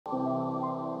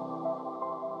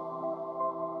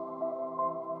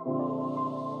So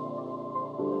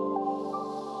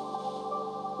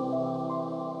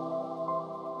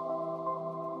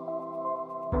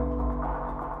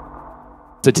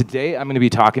today I'm going to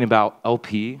be talking about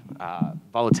LP,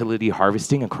 volatility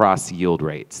harvesting across yield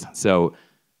rates. So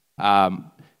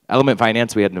Element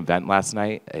Finance, we had an event last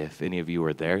night. If any of you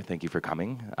were there, thank you for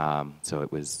coming. So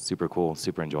it was super cool,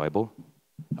 super enjoyable.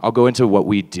 I'll go into what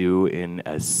we do in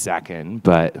a second,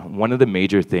 but one of the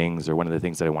major things, or one of the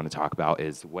things that I want to talk about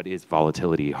is what is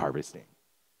volatility harvesting.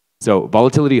 So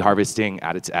volatility harvesting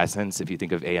at its essence, if you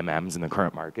think of AMMs in the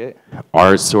current market,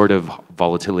 are sort of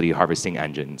volatility harvesting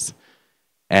engines.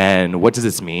 And what does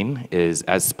this mean is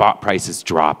as spot prices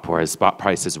drop or as spot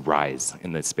prices rise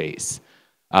in this space,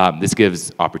 this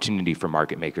gives opportunity for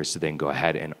market makers to then go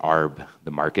ahead and arb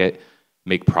the market,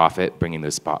 make profit, bringing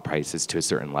those spot prices to a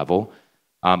certain level,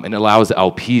 and allows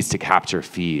LPs to capture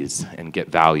fees and get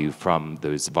value from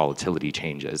those volatility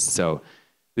changes. So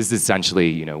this is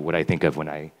essentially, what I think of when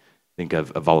I think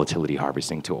of a volatility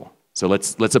harvesting tool. So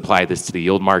let's apply this to the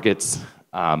yield markets.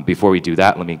 Before we do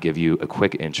that, let me give you a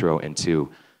quick intro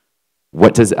into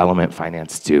what does Element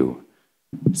Finance do.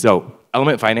 So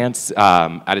Element Finance,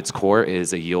 at its core,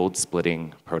 is a yield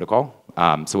splitting protocol.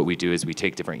 So what we do is we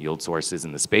take different yield sources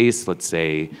in the space. Let's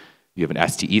say you have an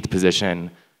ST-ETH position.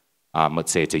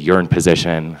 Let's say it's a Yearn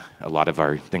position. A lot of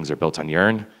our things are built on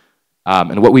Yearn.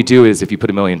 And what we do is if you put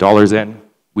 $1 million in,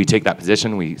 we take that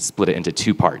position, we split it into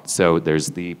two parts. So there's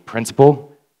the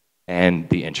principal and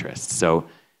the interest. So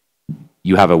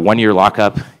you have a 1-year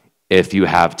lockup. If you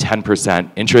have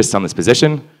 10% interest on this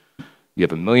position, you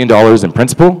have $1 million in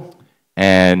principal.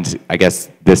 And I guess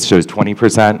this shows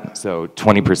 20%. So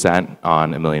 20%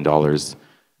 on $1 million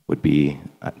would be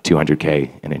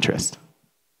 200K in interest.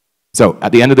 So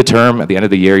at the end of the term, at the end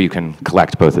of the year, you can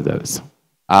collect both of those.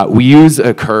 We use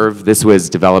a curve. This was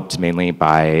developed mainly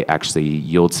by actually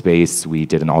Yield Space. We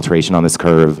did an alteration on this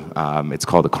curve. It's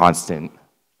called a constant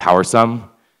power sum.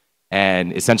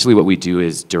 And essentially what we do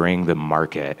is during the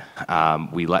market,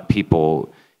 we let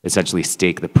people essentially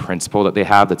stake the principal that they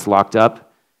have that's locked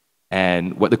up.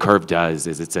 And what the curve does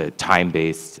is it's a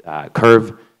time-based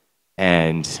curve,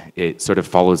 and it sort of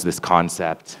follows this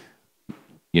concept,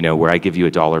 where I give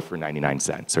you $1 for 99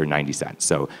 cents or 90 cents.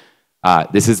 So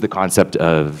this is the concept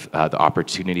of the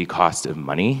opportunity cost of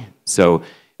money. So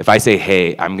if I say,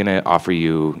 hey, I'm going to offer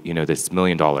you, this $1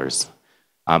 million,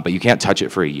 but you can't touch it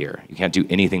for a year. You can't do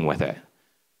anything with it.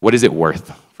 What is it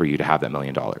worth for you to have that $1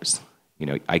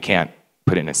 million? I can't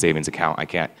put it in a savings account. I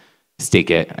can't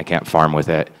stake it. I can't farm with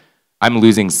it. I'm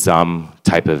losing some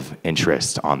type of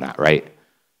interest on that, right?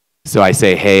 So I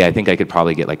say, hey, I think I could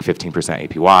probably get like 15%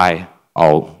 APY.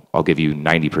 I'll give you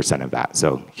 90% of that.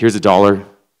 So here's $1.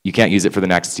 You can't use it for the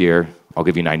next year. I'll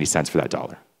give you 90 cents for that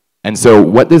 $1. And so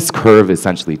what this curve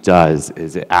essentially does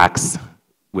is it acts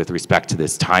with respect to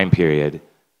this time period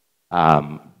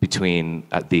between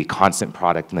the constant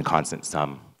product and the constant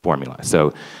sum formula.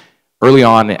 So early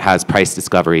on, it has price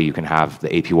discovery. You can have the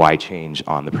APY change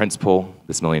on the principal,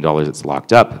 this $1 million that's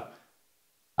locked up.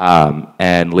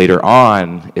 And later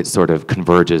on, it sort of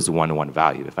converges one-to-one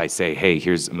value. If I say, hey,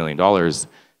 here's $1 million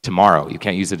tomorrow, you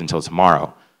can't use it until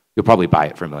tomorrow, you'll probably buy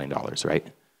it for $1 million, right?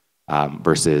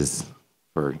 Versus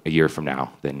for a year from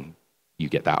now, then you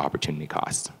get that opportunity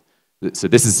cost. So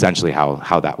this is essentially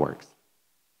how that works.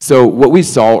 So what we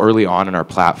saw early on in our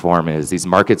platform is these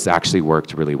markets actually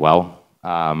worked really well.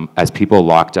 As people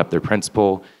locked up their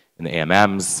principal in the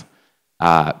AMMs,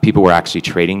 people were actually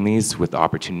trading these with the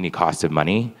opportunity cost of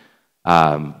money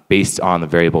based on the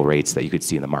variable rates that you could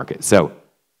see in the market. So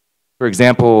for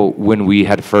example, when we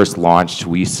had first launched,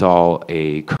 we saw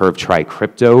a curve try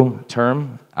crypto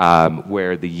term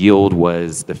where the yield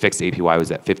was, the fixed APY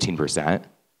was at 15%,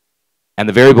 and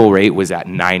the variable rate was at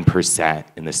 9%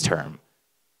 in this term.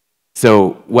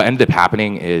 So what ended up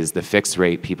happening is the fixed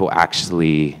rate, people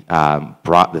actually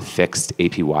brought the fixed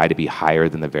APY to be higher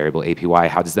than the variable APY.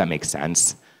 How does that make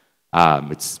sense?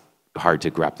 It's hard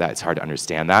to grasp that. It's hard to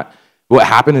understand that. What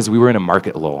happened is we were in a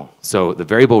market lull. So the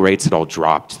variable rates had all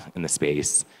dropped in the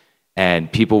space,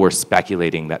 and people were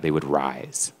speculating that they would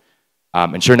rise.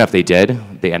 And sure enough, they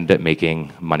did. They ended up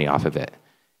making money off of it.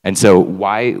 And so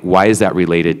why is that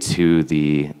related to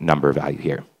the number value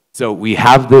here? So we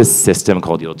have this system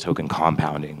called yield token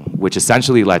compounding, which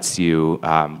essentially lets you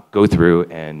go through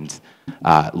and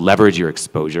leverage your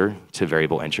exposure to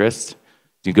variable interest.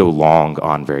 You go long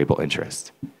on variable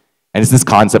interest. And it's this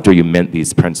concept where you mint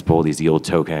these principal, these yield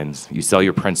tokens. You sell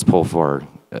your principal for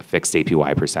a fixed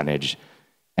APY percentage.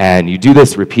 And you do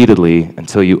this repeatedly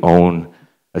until you own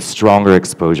a stronger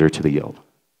exposure to the yield.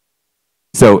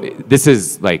 So this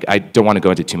is like, I don't want to go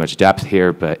into too much depth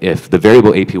here, but if the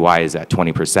variable APY is at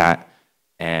 20%,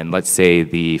 and let's say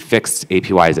the fixed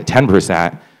APY is at 10%,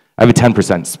 I have a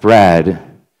 10% spread.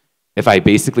 If I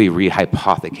basically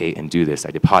rehypothecate and do this,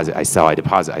 I deposit, I sell, I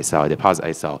deposit, I sell, I deposit,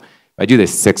 I sell. If I do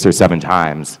this 6 or 7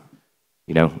 times,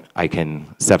 you know, I can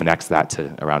 7x that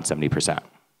to around 70%.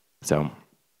 So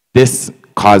this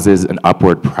causes an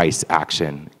upward price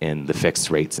action in the fixed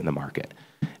rates in the market.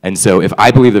 And so if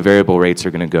I believe the variable rates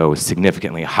are going to go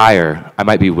significantly higher, I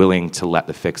might be willing to let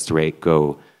the fixed rate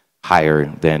go higher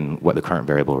than what the current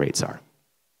variable rates are.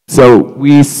 So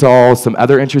we saw some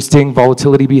other interesting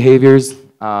volatility behaviors.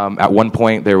 At one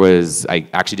point, I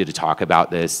actually did a talk about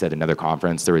this at another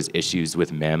conference. There was issues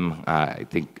with MIM. I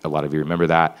think a lot of you remember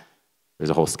that. There's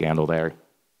a whole scandal there.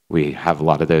 We have a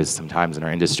lot of those sometimes in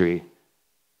our industry.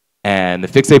 And the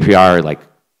fixed APR, like,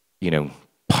 you know,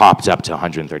 popped up to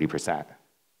 130%.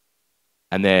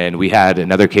 And then we had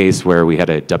another case where we had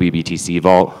a WBTC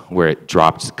vault where it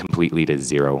dropped completely to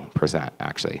 0%,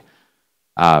 actually.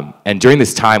 And during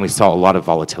this time, we saw a lot of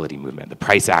volatility movement. The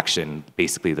price action,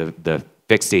 basically the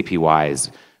fixed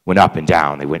APYs went up and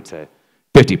down. They went to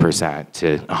 50%,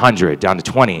 to 100, down to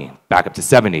 20, back up to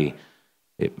 70.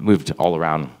 It moved all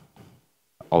around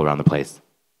the place.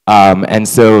 And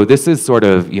so this is sort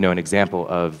of, you know, an example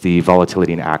of the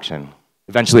volatility in action.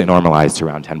 Eventually, it normalized to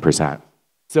around 10%.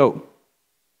 So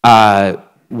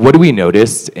what do we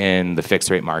notice in the fixed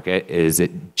rate market is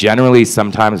it generally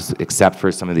sometimes, except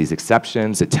for some of these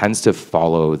exceptions, it tends to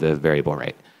follow the variable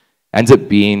rate. Ends up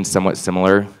being somewhat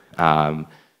similar, the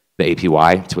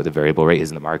APY, to what the variable rate is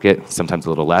in the market, sometimes a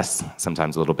little less,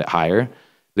 sometimes a little bit higher.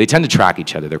 They tend to track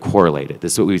each other, they're correlated.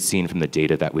 This is what we've seen from the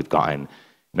data that we've gotten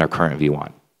in our current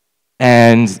V1.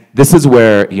 And this is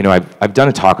where, you know, I've done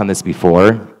a talk on this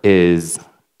before, is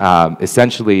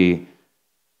essentially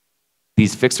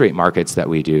these fixed rate markets that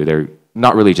we do, they're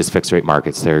not really just fixed rate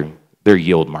markets, they're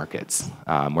yield markets.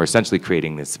 We're essentially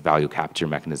creating this value capture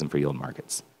mechanism for yield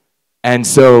markets. And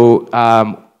so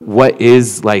what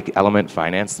is like element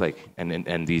finance, like,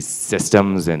 and these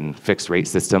systems and fixed rate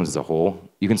systems as a whole,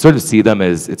 you can sort of see them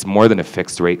as it's more than a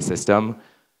fixed rate system.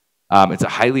 It's a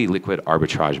highly liquid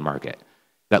arbitrage market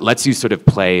that lets you sort of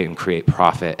play and create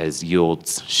profit as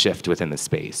yields shift within the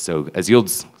space. So as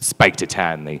yields spike to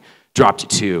 10, they drop to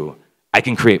 2, I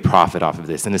can create profit off of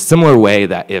this in a similar way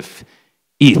that if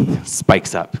ETH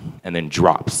spikes up and then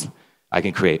drops, I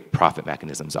can create profit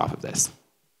mechanisms off of this.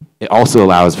 It also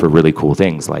allows for really cool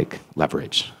things like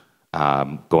leverage,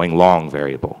 going long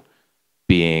variable,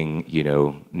 being, you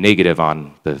know, negative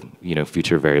on the, you know,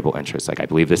 future variable interest. Like I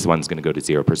believe this one's going to go to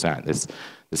 0%.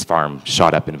 This farm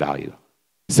shot up in value.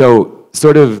 So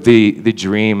sort of the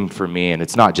dream for me, and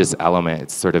it's not just element,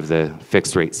 it's sort of the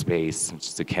fixed rate space, which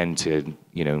is akin to,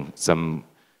 you know, some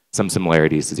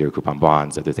similarities to zero coupon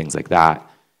bonds, other things like that,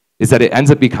 is that it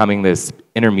ends up becoming this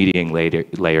intermediating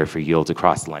layer for yields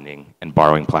across lending and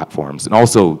borrowing platforms, and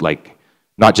also like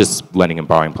not just lending and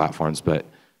borrowing platforms, but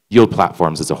yield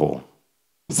platforms as a whole.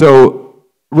 So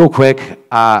real quick,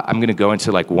 I'm going to go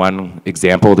into like one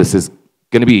example. This is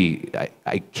going to be,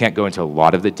 I can't go into a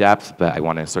lot of the depth, but I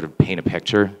want to sort of paint a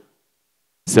picture.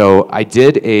 So I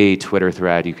did a Twitter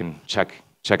thread. You can check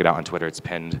it out on Twitter. It's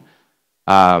pinned,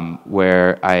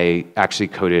 where I actually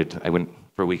coded. I went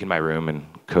for a week in my room and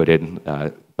coded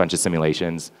a bunch of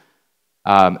simulations.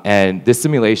 And this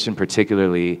simulation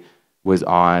particularly was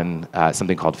on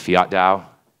something called Fiat DAO.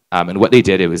 And what they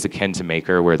did, it was akin to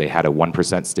Maker, where they had a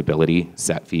 1% stability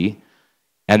set fee.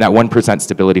 And that 1%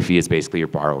 stability fee is basically your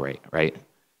borrow rate, right?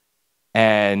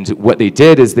 And what they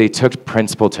did is they took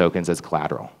principal tokens as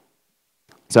collateral.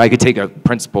 So I could take a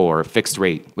principal or a fixed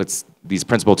rate. These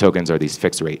principal tokens are these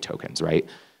fixed rate tokens, right?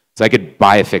 So I could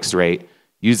buy a fixed rate,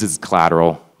 use as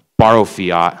collateral, borrow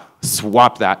fiat,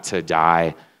 swap that to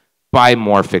DAI, buy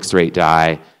more fixed rate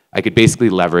DAI. I could basically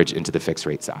leverage into the fixed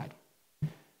rate side.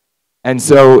 And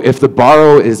so if the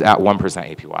borrow is at 1%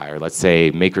 APY, or let's say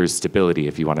Maker's stability,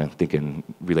 if you want to think in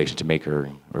relation to Maker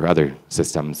or other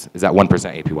systems, is at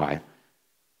 1% APY.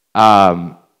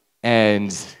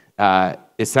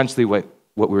 Essentially what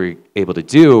we're able to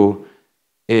do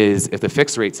is if the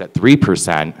fixed rate's at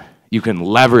 3%, you can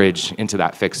leverage into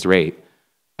that fixed rate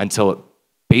until it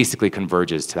basically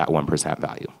converges to that 1%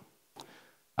 value,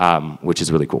 which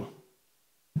is really cool.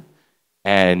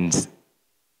 And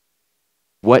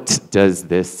what does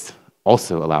this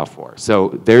also allow for? So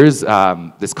there's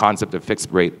this concept of fixed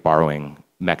rate borrowing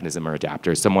mechanism or adapter.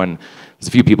 There's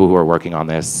a few people who are working on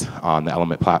this on the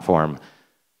Element platform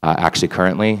actually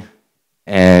currently.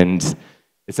 And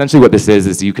essentially what this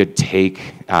is you could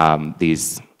take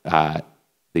these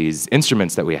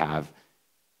instruments that we have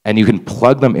and you can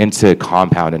plug them into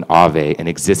Compound and Aave and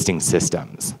existing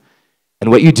systems. And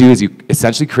what you do is you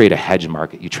essentially create a hedge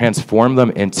market. You transform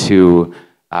them into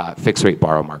fixed rate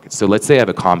borrow markets. So let's say I have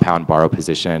a Compound borrow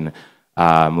position.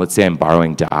 Let's say I'm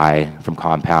borrowing DAI from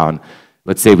Compound.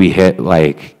 Let's say we hit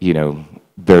like,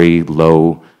 very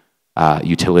low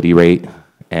utility rate.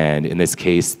 And in this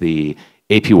case, the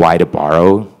APY to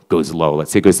borrow goes low.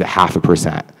 Let's say it goes to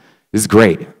 0.5%. This is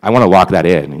great. I want to lock that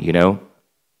in,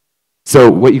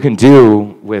 So what you can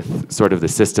do with sort of the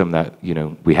system that,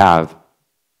 we have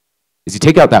is you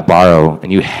take out that borrow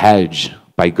and you hedge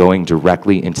by going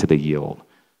directly into the yield.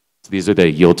 So these are the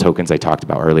yield tokens I talked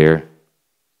about earlier.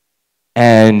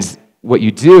 And what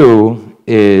you do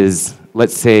is,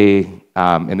 let's say,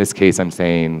 in this case, I'm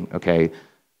saying, okay,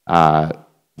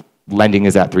 lending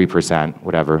is at 3%,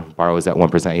 whatever, borrow is at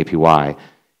 1% APY.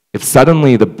 If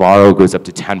suddenly the borrow goes up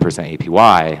to 10%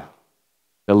 APY,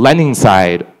 the lending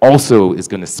side also is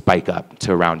going to spike up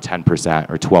to around 10%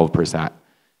 or 12%.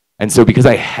 And so because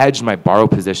I hedged my borrow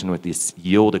position with this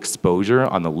yield exposure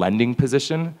on the lending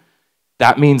position,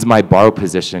 that means my borrow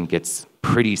position gets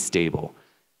pretty stable.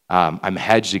 I'm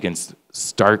hedged against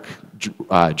stark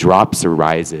drops or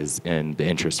rises in the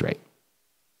interest rate.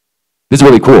 This is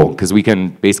really cool because we can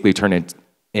basically turn it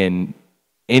in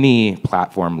any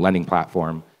platform, lending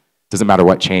platform, doesn't matter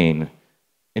what chain,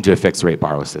 into a fixed rate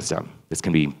borrow system. This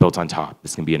can be built on top.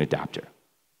 This can be an adapter.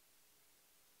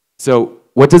 So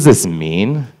what does this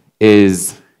mean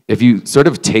is if you sort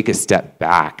of take a step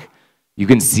back, you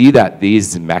can see that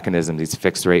these mechanisms, these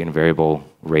fixed rate and variable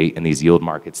rate and these yield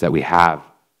markets that we have,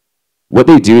 what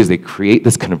they do is they create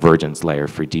this convergence layer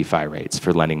for DeFi rates,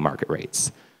 for lending market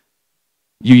rates.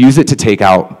 You use it to take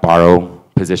out borrow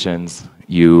positions.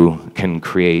 You can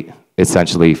create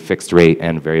essentially fixed rate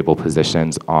and variable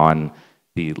positions on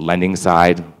the lending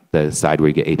side, the side where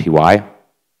you get APY.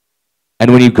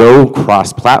 And when you go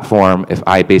cross-platform, if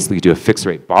I basically do a fixed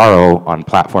rate borrow on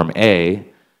platform A,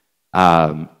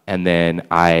 and then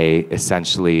I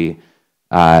essentially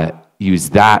use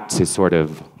that to sort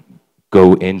of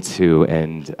go into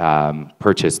and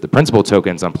purchase the principal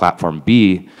tokens on platform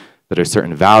B that are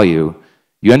certain value,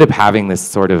 you end up having this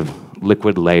sort of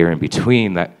liquid layer in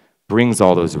between that brings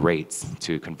all those rates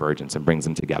to convergence and brings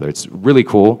them together. It's really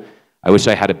cool. I wish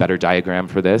I had a better diagram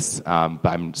for this, but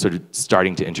I'm sort of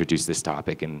starting to introduce this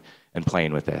topic and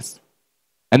playing with this.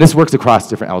 And this works across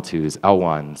different L2s,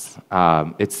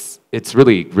 L1s. It's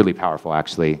really, really powerful,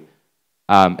 actually.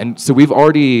 And so we've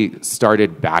already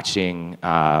started batching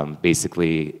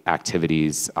basically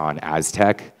activities on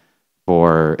Aztec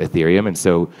for Ethereum. And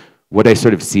so what I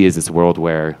sort of see is this world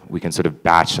where we can sort of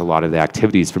batch a lot of the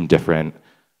activities from different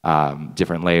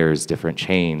layers, different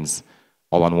chains,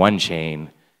 all on one chain.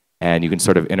 And you can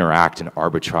sort of interact and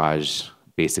arbitrage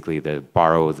basically the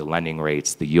borrow, the lending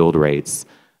rates, the yield rates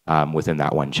within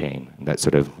that one chain. That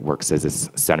sort of works as this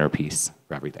centerpiece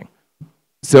for everything.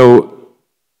 So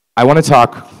I want to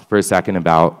talk for a second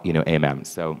about AMMs.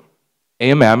 So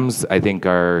AMMs, I think,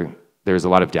 there's a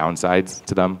lot of downsides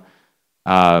to them.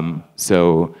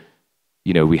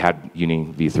 We had Uni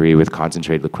v3 with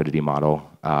concentrated liquidity model.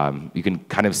 You can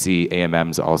kind of see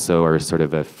AMMs also are sort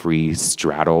of a free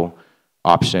straddle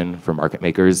option for market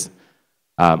makers.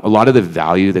 A lot of the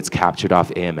value that's captured off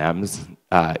AMMs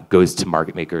goes to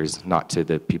market makers, not to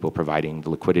the people providing the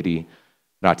liquidity,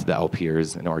 not to the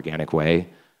LPers in an organic way.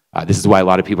 This is why a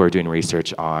lot of people are doing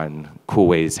research on cool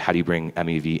ways, how do you bring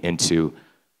MEV into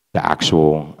the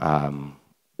actual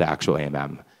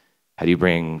AMM? How do you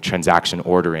bring transaction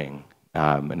ordering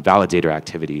and validator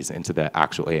activities into the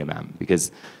actual AMM?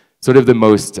 Because sort of the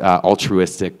most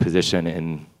altruistic position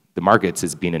in the markets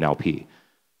is being an LP,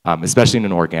 especially in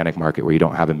an organic market where you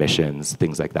don't have emissions,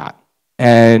 things like that.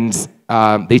 And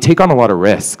they take on a lot of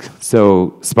risk.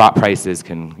 So spot prices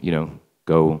can,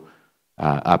 go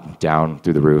up, down,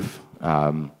 through the roof.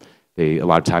 They a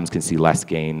lot of times can see less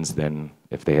gains than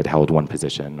if they had held one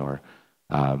position, or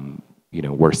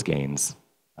worse gains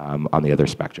on the other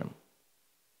spectrum.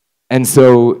 And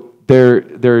so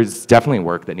there's definitely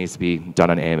work that needs to be done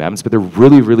on AMMs, but they're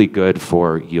really, really good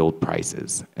for yield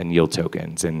prices and yield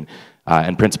tokens and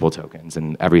principal tokens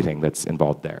and everything that's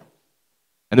involved there.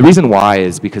 And the reason why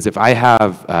is because if I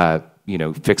have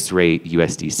fixed rate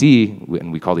USDC,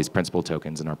 and we call these principal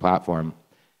tokens in our platform,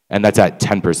 and that's at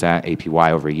 10%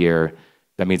 APY over a year,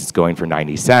 that means it's going for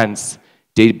 90 cents.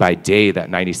 Day by day, that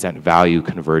 90-cent value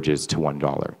converges to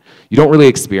 $1. You don't really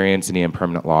experience any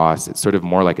impermanent loss. It's sort of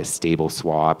more like a stable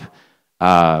swap.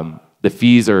 The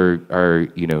fees are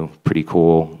pretty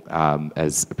cool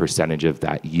as a percentage of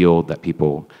that yield that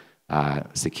people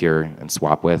secure and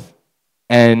swap with.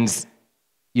 And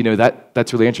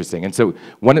that's really interesting. And so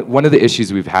one of the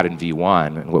issues we've had in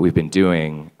V1 and what we've been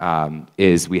doing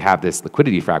is we have this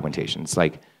liquidity fragmentation. It's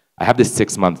like I have this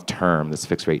 6-month term, this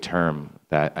fixed rate term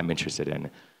that I'm interested in,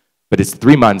 but it's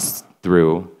 3 months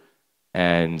through,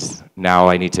 and now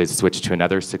I need to switch to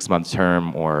another 6-month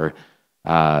term, or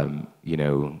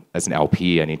as an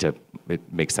LP,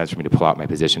 it makes sense for me to pull out my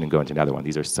position and go into another one.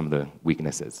 These are some of the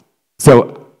weaknesses.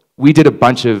 So we did a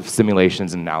bunch of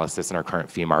simulations and analysis in our current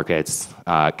fee markets,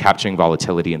 capturing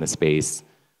volatility in the space,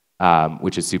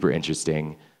 which is super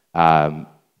interesting.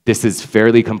 This is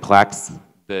fairly complex.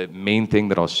 The main thing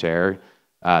that I'll share,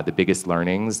 the biggest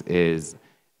learnings, is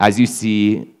as you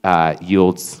see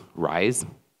yields rise,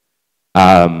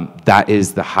 that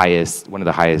is one of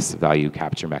the highest value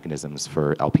capture mechanisms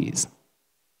for LPs.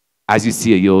 As you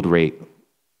see a yield rate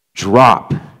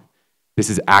drop, this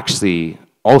is actually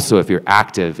also, if you're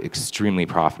active, extremely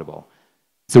profitable.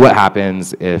 So what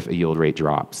happens if a yield rate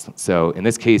drops? So in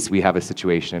this case, we have a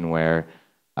situation where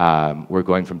we're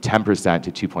going from 10%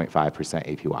 to 2.5%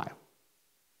 APY.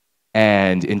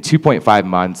 And in 2.5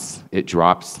 months, it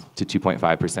drops to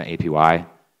 2.5% APY.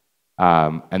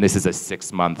 And this is a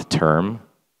 6-month term.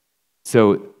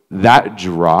 So that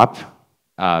drop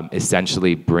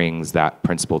essentially brings that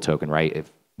principal token, right?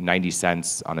 If 90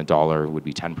 cents on a dollar would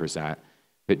be 10%,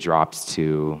 if it drops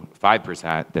to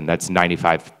 5%, then that's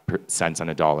 95 cents on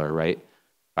a dollar, right?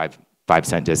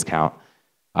 5-cent discount.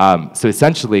 So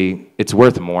essentially, it's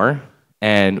worth more.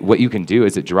 And what you can do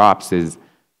as it drops is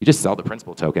you just sell the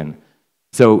principal token.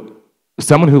 So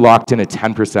someone who locked in a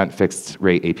 10% fixed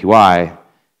rate APY,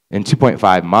 in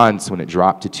 2.5 months, when it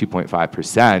dropped to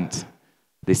 2.5%,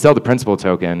 they sell the principal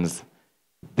tokens.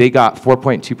 They got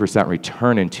 4.2%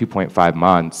 return in 2.5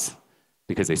 months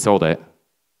because they sold it,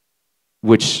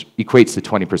 which equates to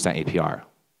 20% APR.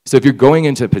 So if you're going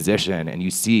into a position and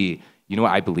you see,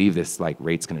 I believe this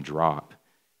rate's going to drop,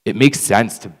 it makes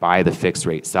sense to buy the fixed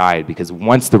rate side, because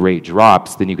once the rate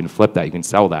drops, then you can flip that, you can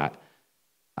sell that.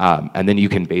 And then you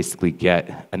can basically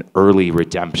get an early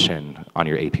redemption on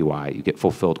your APY. You get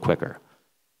fulfilled quicker.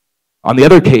 On the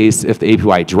other case, if the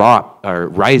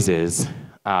APY rises,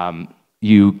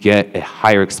 you get a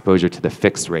higher exposure to the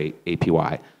fixed rate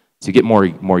APY. So you get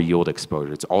more yield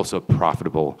exposure. It's also a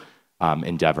profitable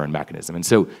endeavor and mechanism. And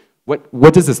so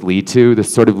what does this lead to?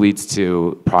 This sort of leads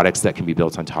to products that can be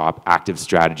built on top, active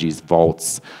strategies,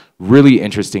 vaults, really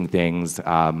interesting things,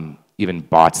 even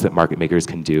bots that market makers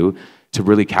can do to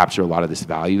really capture a lot of this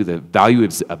value. The value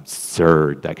is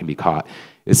absurd that can be caught,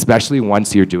 especially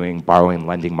once you're doing borrowing and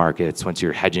lending markets, once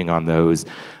you're hedging on those,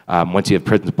 once you have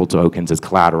principal tokens as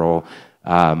collateral,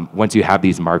 once you have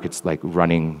these markets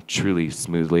running truly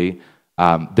smoothly.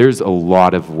 There's a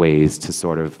lot of ways to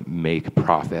sort of make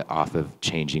profit off of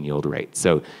changing yield rates.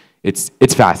 So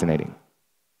it's fascinating.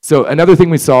 So another thing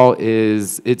we saw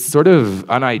is it's sort of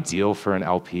unideal for an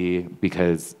LP,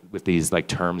 because with these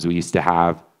terms we used to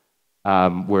have,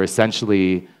 where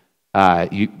essentially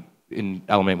in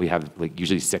Element we have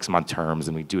usually 6-month terms,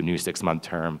 and we do a new 6-month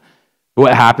term. But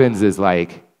what happens is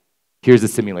here's a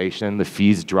simulation, the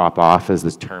fees drop off as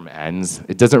this term ends.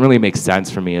 It doesn't really make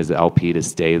sense for me as an LP to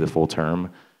stay the full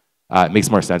term. It makes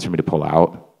more sense for me to pull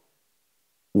out.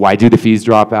 Why do the fees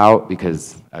drop out?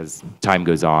 Because as time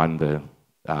goes on, the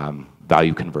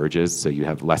value converges, so you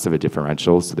have less of a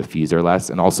differential, so the fees are less,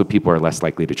 and also people are less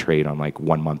likely to trade on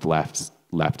 1 month left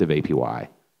of APY.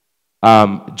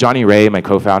 Johnny Ray, my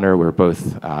co-founder, we're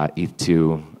both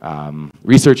ETH2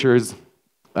 researchers,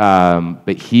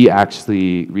 but he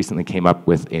actually recently came up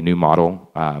with a new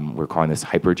model. We're calling this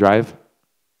hyperdrive.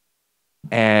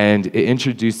 And it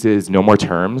introduces no more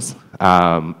terms,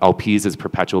 LPs as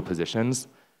perpetual positions.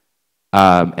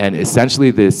 And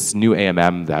essentially this new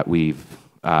AMM that we've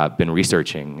been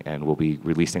researching, and we'll be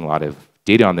releasing a lot of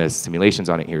data on this, simulations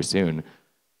on it here soon,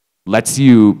 lets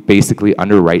you basically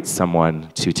underwrite someone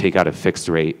to take out a fixed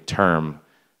rate term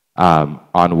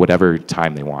on whatever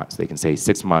time they want. So they can say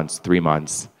 6 months, 3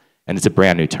 months, and it's a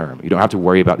brand new term. You don't have to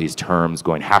worry about these terms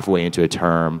going halfway into a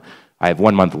term. I have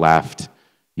 1 month left.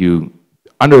 You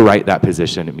underwrite that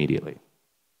position immediately.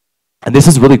 And this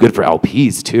is really good for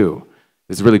LPs too.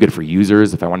 This is really good for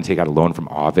users. If I want to take out a loan from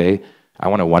Aave, I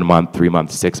want a 1 month, 3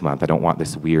 month, 6 month. I don't want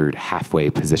this weird halfway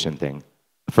position thing.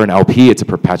 For an LP, it's a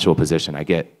perpetual position. I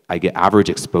get average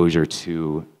exposure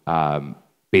to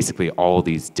basically all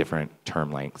these different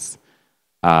term lengths.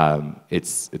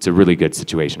 It's a really good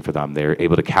situation for them. They're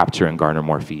able to capture and garner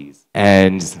more fees.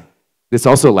 And this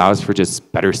also allows for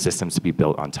just better systems to be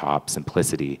built on top,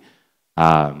 simplicity.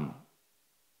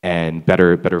 and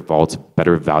better vaults,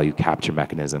 better value capture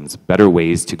mechanisms, better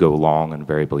ways to go long on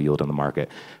variable yield on the market,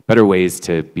 better ways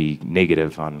to be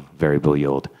negative on variable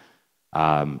yield,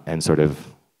 and sort of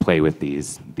play with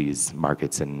these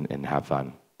markets and have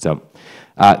fun. So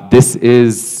this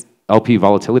is LP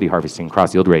volatility harvesting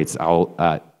across yield rates.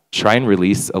 I'll try and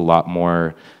release a lot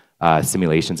more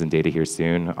simulations and data here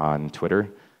soon on Twitter.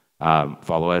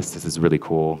 Follow us. This is really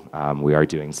cool. We are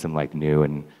doing some like new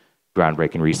and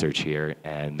groundbreaking research here,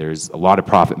 and there's a lot of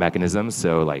profit mechanisms.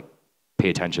 So like, pay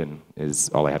attention is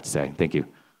all I have to say. Thank you.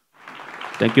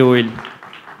 Thank you, Will.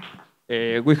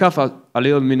 We have a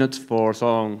little minute for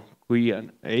some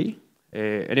Q&A.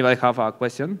 Anybody have a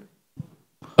question?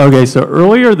 Okay, so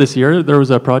earlier this year, there was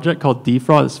a project called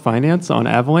Defrost Finance on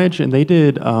Avalanche, and they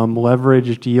did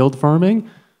leveraged yield farming.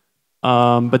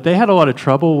 But they had a lot of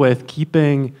trouble with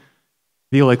keeping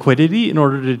the liquidity in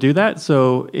order to do that.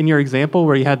 So in your example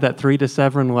where you had that 3 to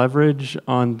 7 leverage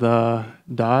on the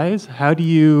dies, how do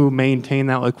you maintain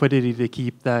that liquidity to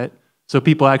keep that so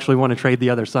people actually want to trade the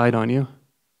other side on you?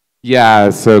 Yeah,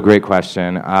 so great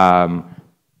question.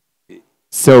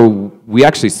 So we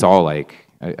actually saw like,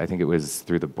 I think it was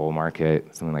through the bull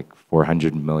market, something like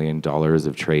 $400 million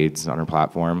of trades on our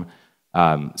platform.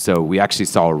 So we actually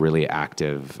saw a really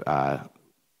active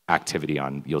activity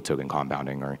on yield token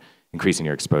compounding or increasing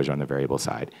your exposure on the variable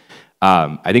side.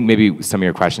 I think maybe some of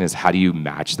your question is, how do you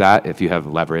match that if you have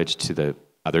leverage to the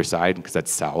other side, because that's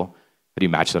sell? How do you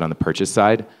match that on the purchase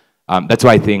side? That's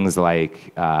why things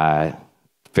like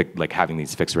having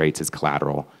these fixed rates as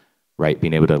collateral, right?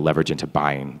 Being able to leverage into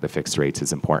buying the fixed rates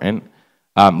is important.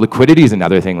 Liquidity is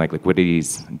another thing. Like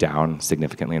liquidity's down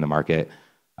significantly in the market,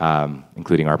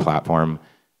 including our platform.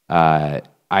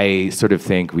 I sort of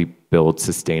think we build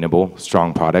sustainable,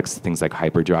 strong products, things like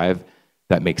Hyperdrive,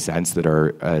 that make sense, that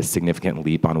are a significant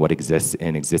leap on what exists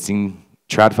in existing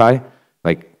TradFi.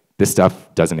 Like this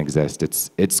stuff doesn't exist.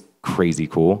 It's crazy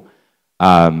cool.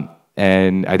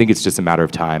 And I think it's just a matter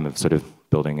of time of sort of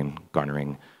building and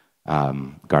garnering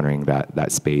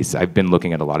that space. I've been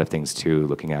looking at a lot of things too,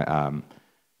 looking at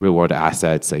real world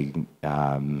assets, like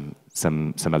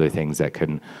some other things that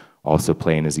can also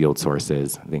play in as yield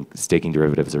sources. I think staking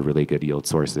derivatives are really good yield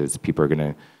sources. People are going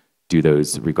to do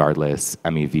those regardless.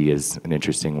 MEV is an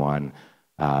interesting one,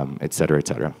 et cetera, et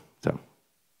cetera. So,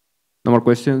 no more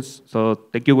questions. So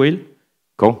thank you, Will.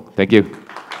 Cool. Thank you.